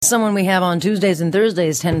someone we have on Tuesdays and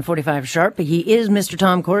Thursdays, 10:45 sharp. He is Mr.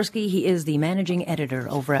 Tom Korski. He is the managing editor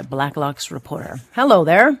over at Blacklock's Reporter. Hello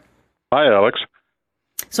there. Hi, Alex.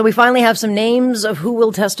 So we finally have some names of who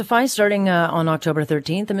will testify starting on October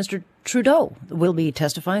 13th. And Mr. Trudeau will be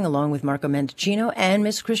testifying along with Marco Mendicino and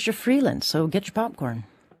Ms. Chrystia Freeland. So get your popcorn.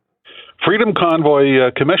 Freedom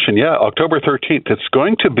Convoy Commission, October 13th. It's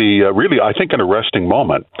going to be really, I think, an arresting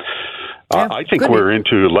moment. I think we're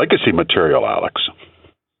into legacy material, Alex.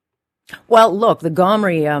 Well, look, the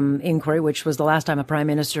Gomery inquiry, which was the last time a prime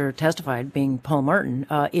minister testified, being Paul Martin,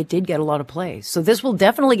 it did get a lot of play. So this will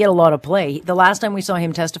definitely get a lot of play. The last time we saw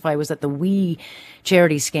him testify was at the WE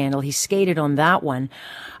charity scandal. He skated on that one.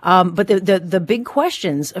 But the big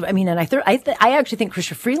questions, I mean, and I actually think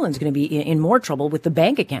Chrystia Freeland's going to be in more trouble with the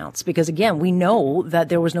bank accounts because, again, we know that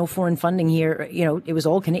there was no foreign funding here. You know, it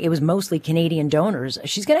was mostly Canadian donors.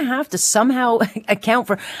 She's going to have to somehow account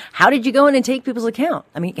for how did you go in and take people's account?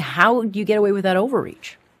 I mean, how do you get away with that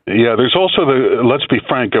overreach? Yeah, there's also let's be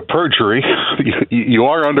frank, perjury. You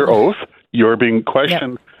are under oath. You're being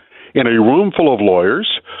questioned. Yep. In a room full of lawyers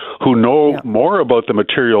who know more about the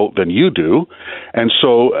material than you do, and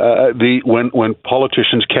so when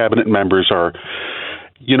politicians, cabinet members are,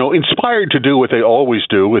 inspired to do what they always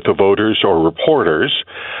do with the voters or reporters,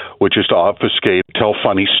 which is to obfuscate, tell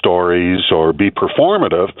funny stories, or be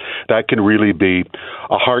performative, that can really be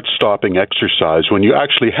a heart-stopping exercise when you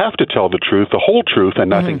actually have to tell the truth, the whole truth, and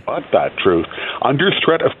nothing but that truth, under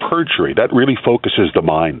threat of perjury. That really focuses the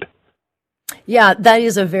mind. Yeah, that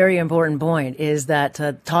is a very important point, is that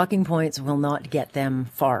talking points will not get them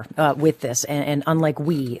far with this. And unlike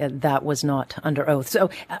that was not under oath. So,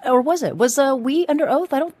 or was it? Was we under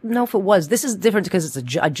oath? I don't know if it was. This is different because it's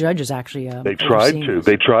a judge is actually They tried to.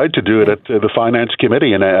 They tried to do it at the Finance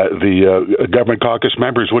Committee, and the government caucus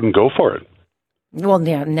members wouldn't go for it. Well,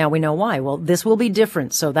 now we know why. Well, this will be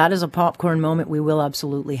different. So that is a popcorn moment. We will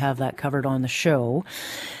absolutely have that covered on the show.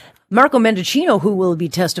 Marco Mendicino, who will be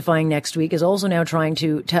testifying next week, is also now trying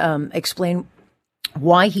to explain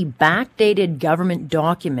why he backdated government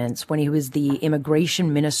documents when he was the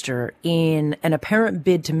immigration minister in an apparent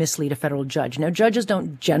bid to mislead a federal judge. Now, judges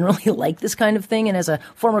don't generally like this kind of thing, and as a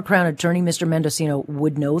former Crown attorney, Mr. Mendicino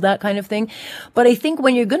would know that kind of thing. But I think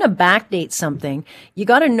when you're going to backdate something, you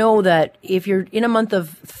got to know that if you're in a month of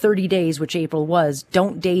 30 days, which April was,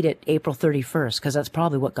 don't date it April 31st, because that's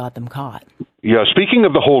probably what got them caught. Yeah, speaking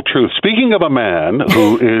of the whole truth, speaking of a man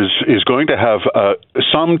who is going to have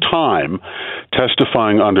some time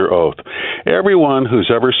testifying under oath, everyone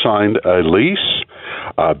who's ever signed a lease,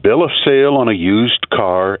 a bill of sale on a used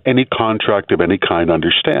car, any contract of any kind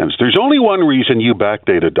understands. There's only one reason you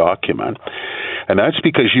backdate a document, and that's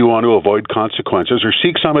because you want to avoid consequences or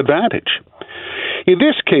seek some advantage. In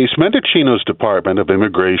this case, Mendicino's Department of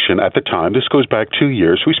Immigration at the time, this goes back 2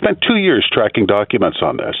 years, we spent 2 years tracking documents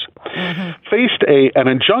on this, faced an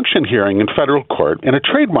injunction hearing in federal court in a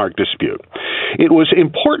trademark dispute. It was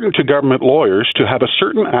important to government lawyers to have a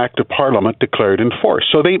certain act of parliament declared in force.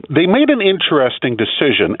 So they made an interesting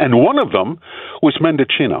decision, and one of them was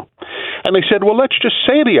Mendicino. And they said, well, let's just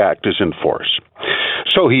say the act is in force.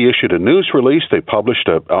 So he issued a news release. They published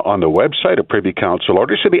on the website a Privy Council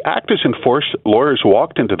order. So the act is in force. Lawyers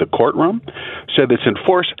walked into the courtroom, said it's in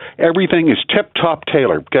force. Everything is tip-top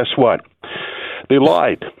tailor. Guess what? They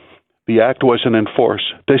lied. The act wasn't in force.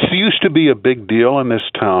 This used to be a big deal in this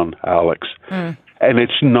town, Alex. And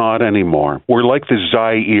it's not anymore. We're like the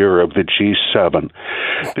Zaire of the G7.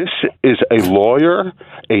 This is a lawyer,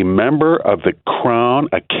 a member of the Crown,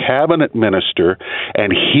 a cabinet minister,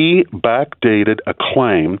 and he backdated a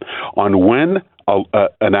claim on when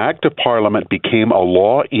an act of parliament became a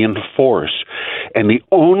law in force. And the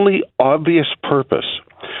only obvious purpose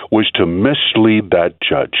was to mislead that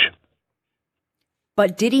judge.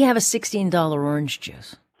 But did he have a $16 orange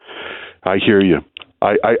juice? I hear you.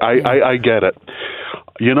 I get it.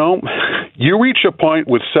 You know, you reach a point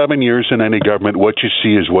with 7 years in any government, what you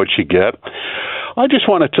see is what you get. I just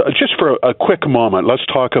want to, just for a quick moment, let's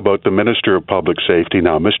talk about the Minister of Public Safety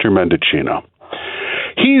now, Mr. Mendicino.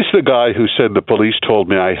 He's the guy who said the police told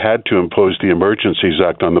me I had to impose the Emergencies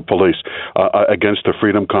Act on the police against the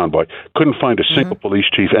Freedom Convoy. Couldn't find a single police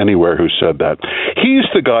chief anywhere who said that. He's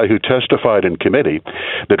the guy who testified in committee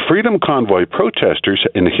that Freedom Convoy protesters,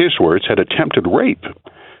 in his words, had attempted rape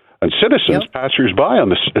and citizens, passers-by on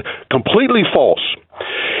this. Completely false.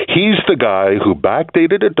 He's the guy who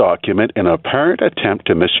backdated a document in an apparent attempt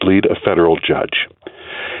to mislead a federal judge.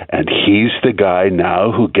 And he's the guy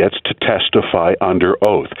now who gets to testify under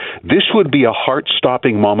oath. This would be a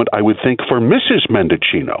heart-stopping moment, I would think, for Mrs.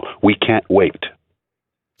 Mendicino. We can't wait.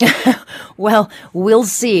 Well, we'll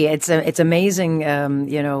see. It's amazing.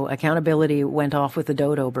 Accountability went off with the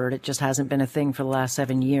dodo bird. It just hasn't been a thing for the last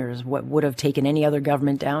 7 years. What would have taken any other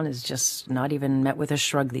government down is just not even met with a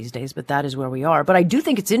shrug these days. But that is where we are. But I do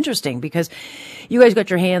think it's interesting because you guys got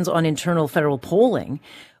your hands on internal federal polling,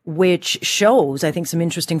 which shows, I think, some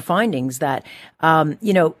interesting findings that,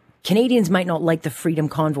 Canadians might not like the Freedom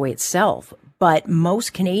Convoy itself, but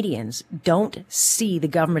most Canadians don't see the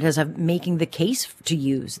government as making the case to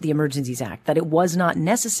use the Emergencies Act, that it was not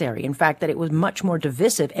necessary. In fact, that it was much more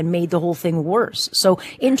divisive and made the whole thing worse. So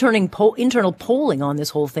internal polling on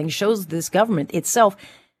this whole thing shows this government itself,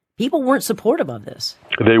 people weren't supportive of this.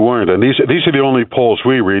 They weren't. And these are the only polls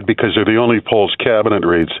we read because they're the only polls Cabinet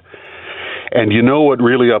reads. And you know what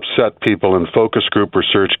really upset people in focus group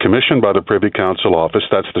research commissioned by the Privy Council Office?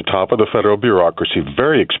 That's the top of the federal bureaucracy.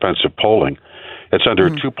 Very expensive polling. It's under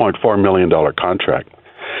a $2.4 million contract.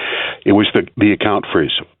 It was the account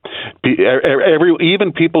freeze.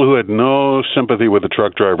 Even people who had no sympathy with the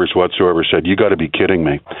truck drivers whatsoever said, "You got to be kidding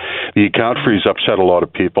me." The account freeze upset a lot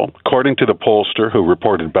of people. According to the pollster who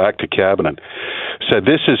reported back to Cabinet, said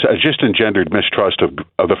this is just engendered mistrust of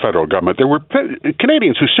the federal government. There were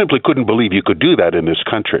Canadians who simply couldn't believe you could do that in this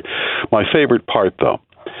country. My favorite part, though,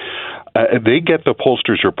 they get the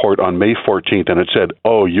pollster's report on May 14th, and it said,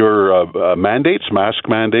 your mandates, mask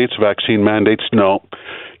mandates, vaccine mandates, no.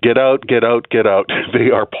 Get out, get out, get out. They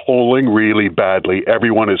are polling really badly.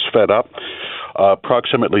 Everyone is fed up.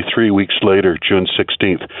 Approximately 3 weeks later, June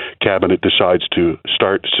 16th, Cabinet decides to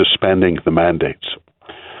start suspending the mandates.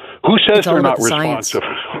 Who says they're not responsive?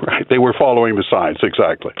 Right? They were following the science,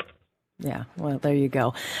 exactly. Yeah, well, there you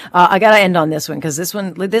go. I got to end on this one because this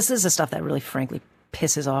is the stuff that really, frankly,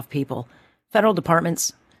 pisses off people. Federal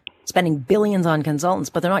departments spending billions on consultants,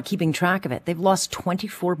 but they're not keeping track of it. They've lost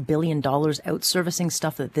 $24 billion out-servicing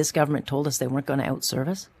stuff that this government told us they weren't going to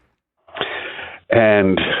out-service.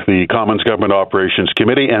 And the Commons Government Operations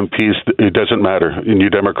Committee MPs, it doesn't matter, New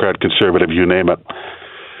Democrat, Conservative, you name it.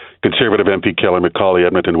 Conservative MP Kelly McCauley,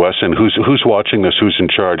 Edmonton Weston, who's watching this, who's in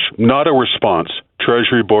charge? Not a response.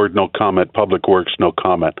 Treasury Board, no comment. Public Works, no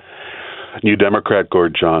comment. New Democrat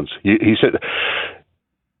Gord Johns. He said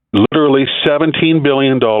literally $17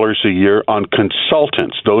 billion a year on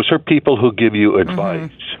consultants. Those are people who give you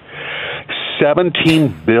advice.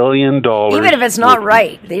 $17 billion. Even if it's not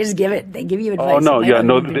right, they just give it. They give you advice. Oh no,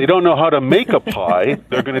 they don't know how to make a pie.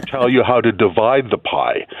 They're going to tell you how to divide the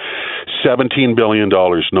pie. $17 billion,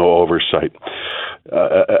 no oversight.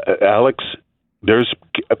 Alex, there's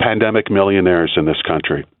pandemic millionaires in this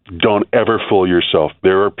country. Don't ever fool yourself.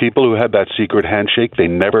 There are people who had that secret handshake. They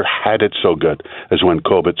never had it so good as when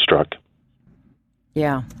COVID struck.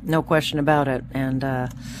 Yeah, no question about it. And I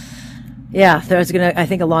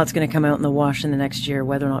think a lot's gonna come out in the wash in the next year.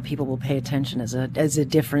 Whether or not people will pay attention is a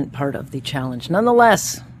different part of the challenge.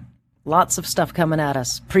 Nonetheless, lots of stuff coming at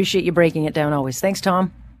us. Appreciate you breaking it down always. Thanks,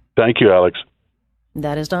 Tom. Thank you, Alex.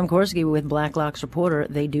 That is Tom Korski with Blacklock's Reporter.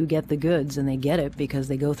 They do get the goods, and they get it because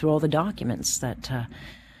they go through all the documents that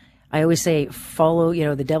I always say follow,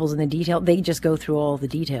 the devil's in the detail. They just go through all the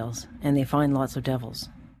details, and they find lots of devils.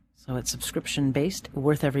 So it's subscription-based,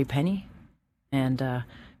 worth every penny, and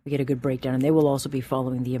we get a good breakdown. And they will also be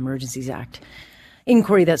following the Emergencies Act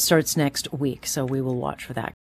inquiry that starts next week, so we will watch for that.